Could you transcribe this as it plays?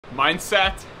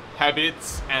Mindset,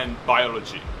 habits, and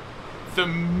biology. The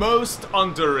most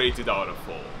underrated out of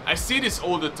all. I see this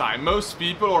all the time. Most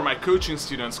people or my coaching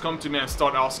students come to me and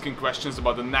start asking questions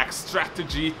about the next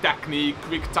strategy, technique,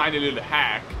 quick tiny little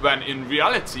hack, when in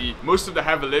reality, most of the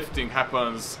heavy lifting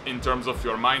happens in terms of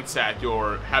your mindset,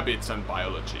 your habits, and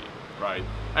biology, right?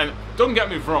 And don't get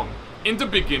me wrong, in the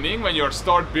beginning, when you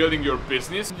start building your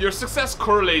business, your success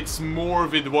correlates more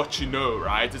with what you know,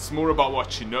 right? It's more about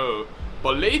what you know.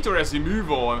 But later, as you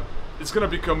move on, it's gonna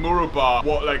become more about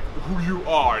who you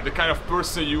are, the kind of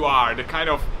person you are, the kind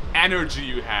of energy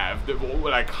you have,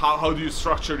 how do you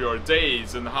structure your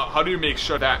days, and how do you make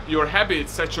sure that your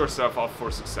habits set yourself up for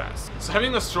success. So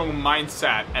having a strong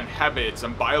mindset and habits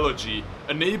and biology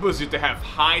enables you to have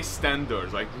high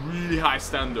standards, like really high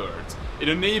standards. It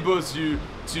enables you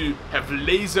to have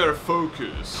laser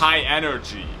focus, high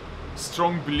energy,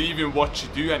 strong belief in what you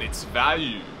do and its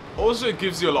value. Also, it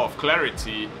gives you a lot of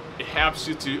clarity. It helps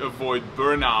you to avoid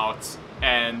burnout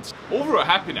and overall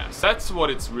happiness. That's what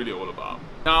it's really all about.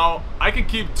 Now, I can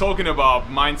keep talking about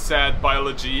mindset,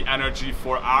 biology, energy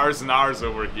for hours and hours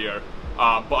over here.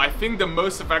 But I think the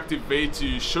most effective way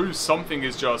to show you something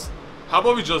is just, how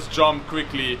about we just jump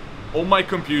quickly on my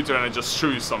computer and I just show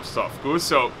you some stuff, cool?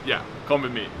 So yeah, come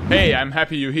with me. Hey, I'm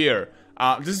happy you're here.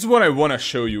 This is what I want to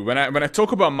show you. When I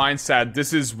talk about mindset,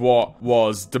 this is what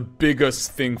was the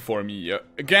biggest thing for me.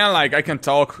 Again, like, I can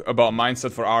talk about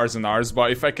mindset for hours and hours,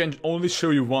 but if I can only show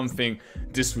you one thing,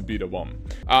 this would be the one.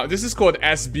 This is called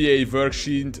SBA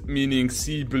worksheet, meaning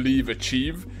see, believe,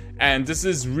 achieve. And this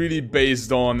is really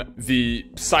based on the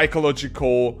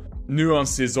psychological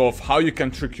nuances of how you can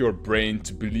trick your brain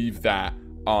to believe that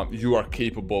you are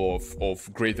capable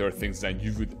of greater things than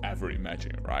you would ever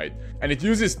imagine, right? And it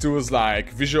uses tools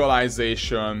like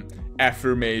visualization,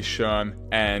 affirmation,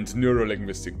 and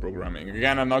neuro-linguistic programming.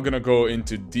 Again, I'm not gonna go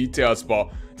into details,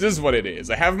 but this is what it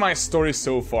is. I have my story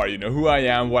so far, you know, who I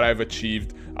am, what I've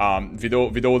achieved, with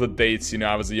all the dates, you know,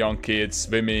 I was a young kid,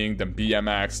 swimming, then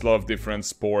BMX, a lot of different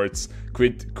sports,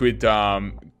 quit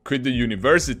the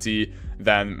university,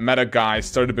 then met a guy,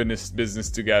 started a business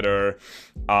together,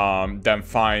 then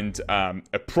find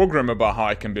a program about how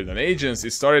I can build an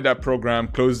agency, started that program,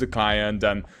 closed the client,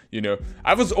 and you know,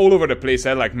 I was all over the place. I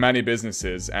had like many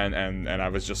businesses, and I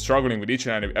was just struggling with each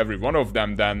and every one of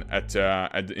them. Then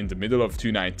in the middle of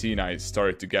 2019, I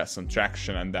started to get some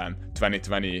traction, and then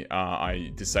 2020,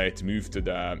 I decided to move to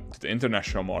the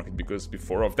international market, because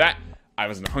before of that, I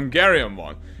was in a Hungarian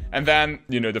one. And then,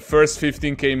 you know, the first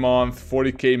 15K month,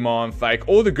 40K month, like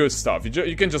all the good stuff.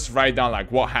 You can just write down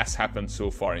like what has happened so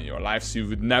far in your life, so you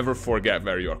would never forget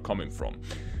where you're coming from.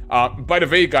 By the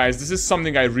way, guys, this is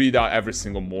something I read out every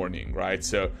single morning, right?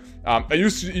 So I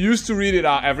used to read it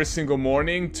out every single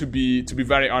morning. To be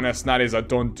very honest, nowadays I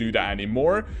don't do that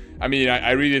anymore. I mean,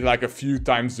 I read it like a few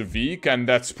times a week, and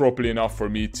that's probably enough for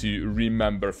me to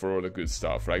remember for all the good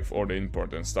stuff, like for all the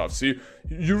important stuff. So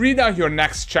you read out your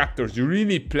next chapters, you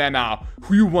really plan out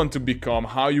who you want to become,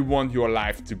 how you want your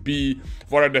life to be,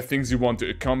 what are the things you want to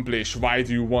accomplish, why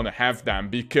do you want to have them,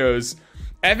 because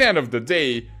at the end of the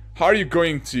day, how are you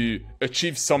going to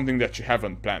achieve something that you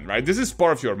haven't planned, right? This is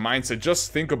part of your mindset.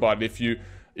 Just think about it.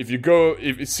 If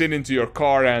you sit into your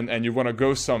car and you want to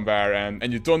go somewhere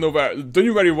and you don't know where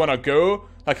you want to go,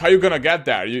 like how you gonna get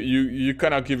there? You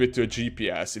cannot give it to a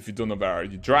GPS if you don't know where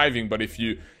you're driving. But if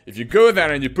you go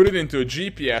there and you put it into a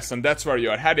GPS and that's where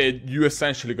you're headed, you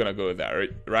essentially gonna go there,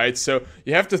 right? So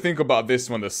you have to think about this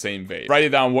one the same way. Write it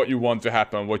down, what you want to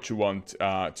happen, what you want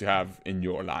to have in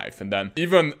your life, and then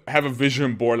even have a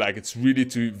vision board. Like, it's really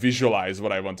to visualize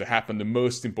what I want to happen, the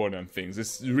most important things.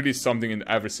 It's really something in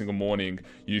every single morning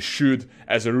you should,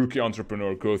 as a rookie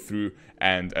entrepreneur, go through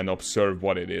and observe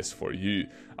what it is for you.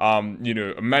 You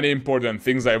know, many important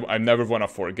things I never want to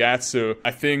forget. So I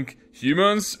think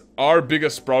humans, our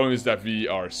biggest problem is that we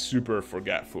are super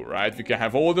forgetful, right? We can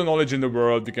have all the knowledge in the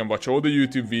world, we can watch all the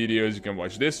YouTube videos, you can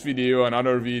watch this video,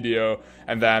 another video,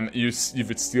 and then you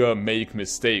would still make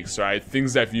mistakes, right?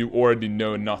 Things that you already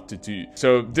know not to do.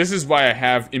 So this is why I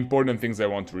have important things I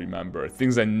want to remember,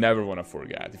 things I never want to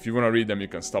forget. If you want to read them, you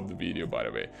can stop the video, by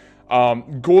the way.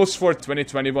 Goals for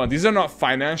 2021. These are not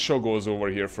financial goals over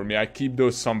here for me. I keep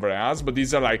those somewhere else, but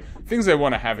these are like things I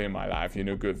want to have in my life, you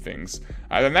know, good things.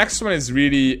 The next one is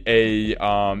really a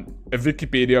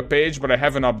Wikipedia page, but I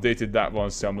haven't updated that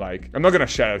one, so I'm not gonna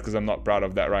share it because I'm not proud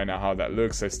of that right now, how that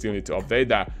looks. I still need to update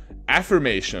that.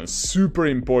 Affirmations, super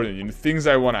important, you know, things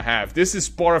I want to have. This is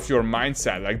part of your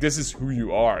mindset, like this is who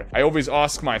you are. I always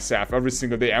ask myself every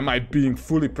single day, am I being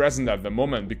fully present at the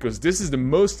moment? Because this is the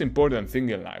most important thing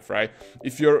in life, right?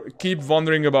 If you keep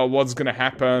wondering about what's gonna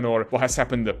happen or what has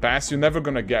happened in the past, you're never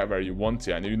gonna get where you want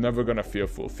to, and you're never gonna feel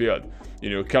fulfilled. You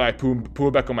know, can I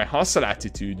pull back on my hustle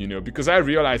attitude, you know, because I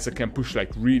realize I can push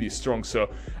like really strong, so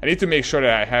I need to make sure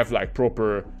that I have like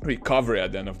proper recovery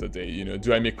at the end of the day. You know,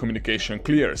 do I make communication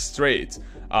clear, straight,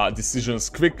 decisions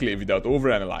quickly without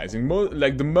overanalyzing?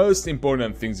 Like the most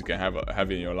important things you can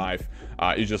have in your life,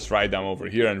 you just write them over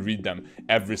here and read them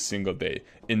every single day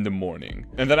in the morning.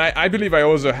 And then I believe I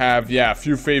also have, a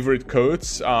few favorite quotes.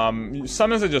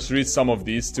 Sometimes I just read some of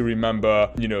these to remember,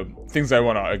 you know, things I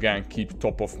want to, again, keep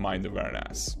top of mind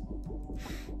awareness.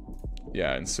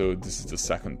 Yeah, and so this is the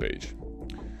second page.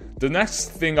 The next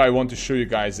thing I want to show you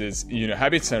guys is, you know,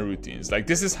 habits and routines. Like,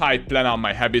 this is how I plan out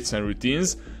my habits and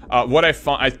routines. What I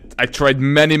found, I tried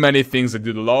many things. I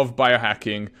did a lot of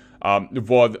biohacking.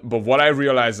 But what I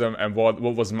realized and what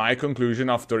was my conclusion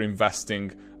after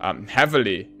investing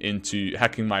heavily into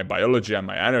hacking my biology and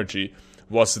my energy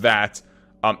was that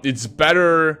it's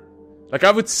better, like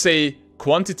I would say,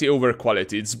 quantity over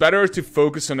quality. It's better to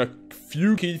focus on a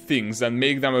few key things and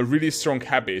make them a really strong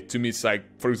habit. To me, it's like,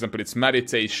 for example, it's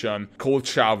meditation, cold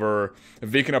shower,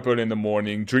 waking up early in the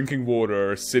morning, drinking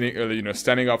water, sitting, you know,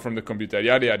 standing up from the computer,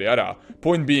 yada yada yada.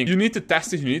 Point being, you need to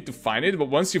test it, you need to find it, but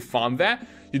once you found that,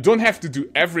 you don't have to do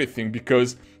everything,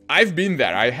 because I've been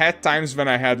there. I had times when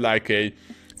I had like a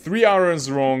 3 hours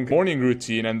long morning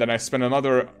routine, and then I spent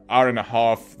another hour and a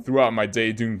half throughout my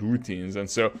day doing routines, and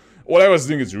so all I was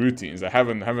doing is routines. I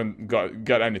haven't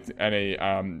got any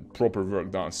proper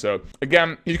work done. So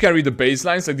again, you can read the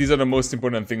baselines. Like, these are the most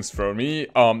important things for me.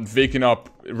 Waking up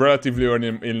relatively early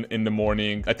in the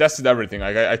morning. I tested everything.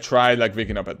 Like, I tried like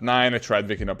waking up at 9. I tried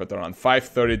waking up at around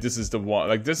 5:30. This is the one.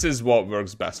 Like, this is what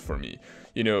works best for me.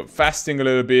 You know, fasting a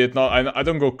little bit. I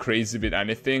don't go crazy with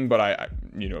anything, but I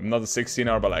you know, I'm not a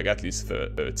 16-hour, but like at least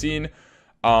 13.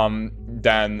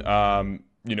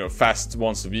 You know, fast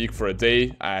once a week for a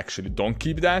day. I actually don't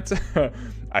keep that.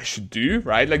 I should do,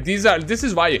 right? Like, this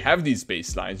is why you have these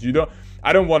baselines.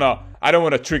 I don't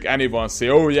wanna trick anyone and say,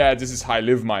 oh yeah, this is how I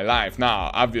live my life.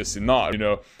 Nah, obviously not. You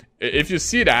know, if you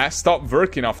see that, stop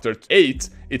working after 8.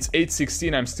 It's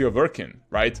 8:16. I'm still working,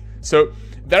 right? So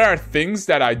there are things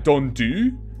that I don't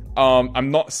do.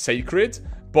 I'm not sacred.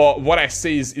 But what I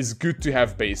say is good to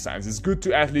have baselines. It's good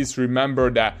to at least remember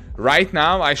that right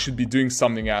now I should be doing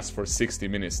something else for 60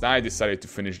 minutes. Now I decided to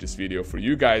finish this video for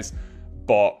you guys.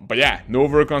 But yeah, no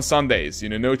work on Sundays. You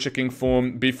know, no checking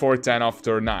phone before 10,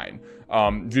 after 9.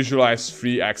 Visualize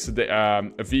 3x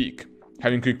a week.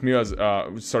 Having quick meals,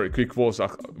 quick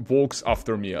walks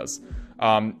after meals.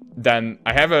 Then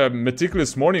I have a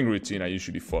meticulous morning routine I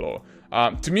usually follow.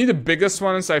 To me, the biggest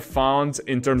ones I found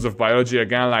in terms of biology,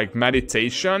 again, like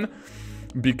meditation,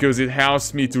 because it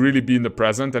helps me to really be in the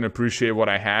present and appreciate what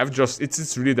I have.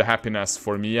 It's really the happiness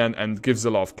for me and gives a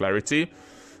lot of clarity.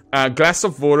 A glass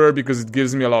of water, because it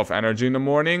gives me a lot of energy in the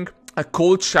morning. A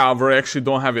cold shower, I actually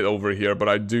don't have it over here, but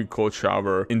I do cold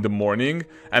shower in the morning.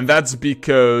 And that's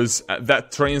because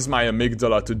that trains my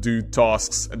amygdala to do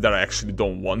tasks that I actually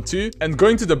don't want to. And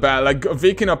going to the bed, like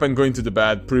waking up and going to the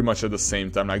bed pretty much at the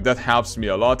same time, like that helps me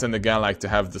a lot. And again, like to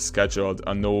have the scheduled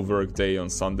a no work day on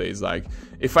Sundays. Like,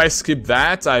 if I skip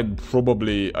that, I'm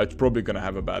probably gonna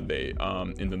have a bad day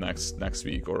in the next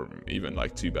week, or even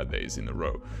like 2 bad days in a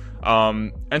row.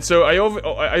 And so I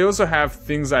also have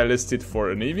things I listed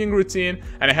for an evening routine,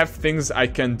 and I have things I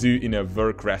can do in a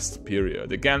work rest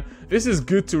period. Again, this is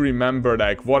good to remember,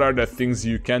 like, what are the things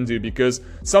you can do, because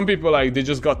some people, like, they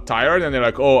just got tired and they're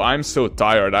like, oh, I'm so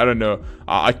tired, I don't know,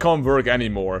 I can't work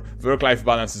anymore. Work-life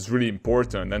balance is really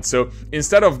important. And so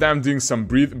instead of them doing some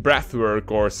breath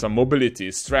work or some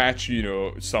mobility, stretch, you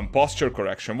know, some posture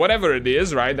correction, whatever it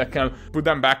is, right, that can put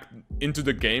them back into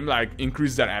the game, like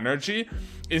increase their energy,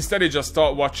 instead they just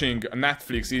start watching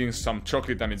Netflix, eating some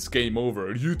chocolate, and it's game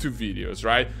over. YouTube videos,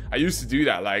 right? I used to do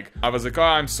that. Like, I was like, oh,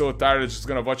 I'm so tired, I'm just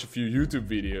gonna watch a few YouTube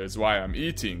videos while I'm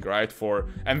eating, right?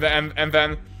 And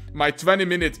then my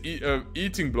 20-minute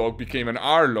eating blog became an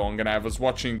hour long, and I was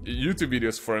watching YouTube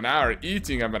videos for an hour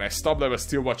eating, and when I stopped, I was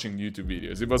still watching YouTube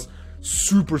videos. It was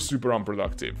super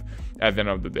unproductive at the end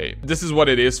of the day. This is what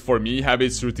it is for me: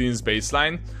 habits, routines,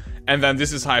 baseline. And then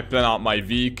this is how I plan out my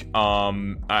week.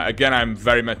 Again, I'm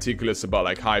very meticulous about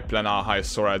like how I plan out, how I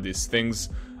sort out these things.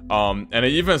 And I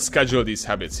even schedule these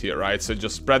habits here, right? So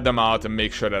just spread them out and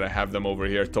make sure that I have them over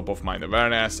here, top of mind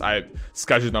awareness. I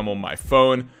schedule them on my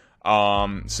phone.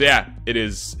 So yeah, it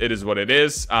is what it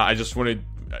is. I just wanted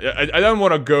I don't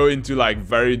want to go into like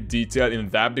very detailed in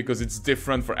that because it's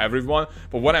different for everyone.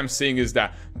 But what I'm saying is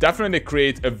that definitely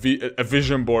create a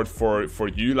vision board for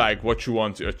you, like what you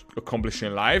want to accomplish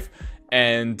in life.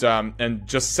 And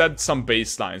just set some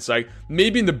baselines. Like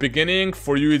maybe in the beginning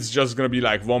for you it's just gonna be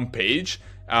like 1 page,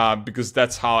 because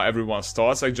that's how everyone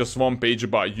starts, like just 1 page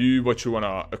about you, what you want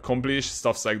to accomplish,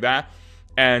 stuff like that,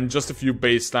 and just a few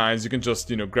baselines. You can just,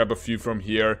 you know, grab a few from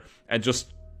here and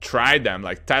just try them,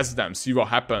 like test them, see what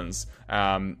happens,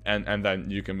 and then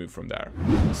you can move from there.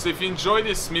 So if you enjoy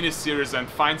this mini series and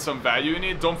find some value in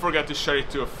it, don't forget to share it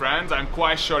to a friend. I'm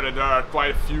quite sure that there are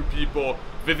quite a few people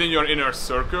within your inner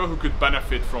circle who could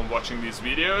benefit from watching these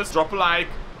videos. Drop a like,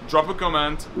 drop a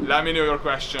comment, let me know your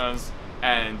questions,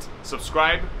 and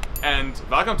subscribe. And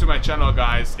welcome to my channel,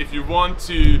 guys. If you want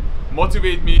to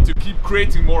motivate me to keep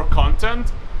creating more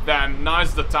content, then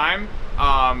now's the time.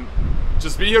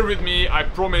 Just be here with me. I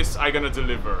promise I'm gonna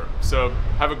deliver. So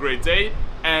have a great day,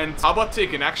 and how about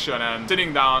taking action and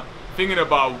sitting down, thinking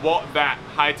about what that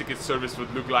high-ticket service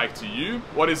would look like to you.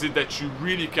 What is it that you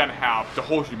really can help the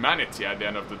whole humanity at the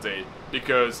end of the day?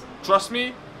 Because trust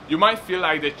me, you might feel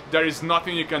like that there is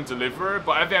nothing you can deliver,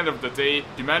 but at the end of the day,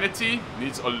 humanity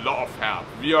needs a lot of help.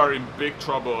 We are in big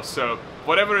trouble, so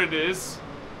whatever it is,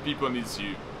 people need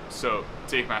you. So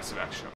take massive action.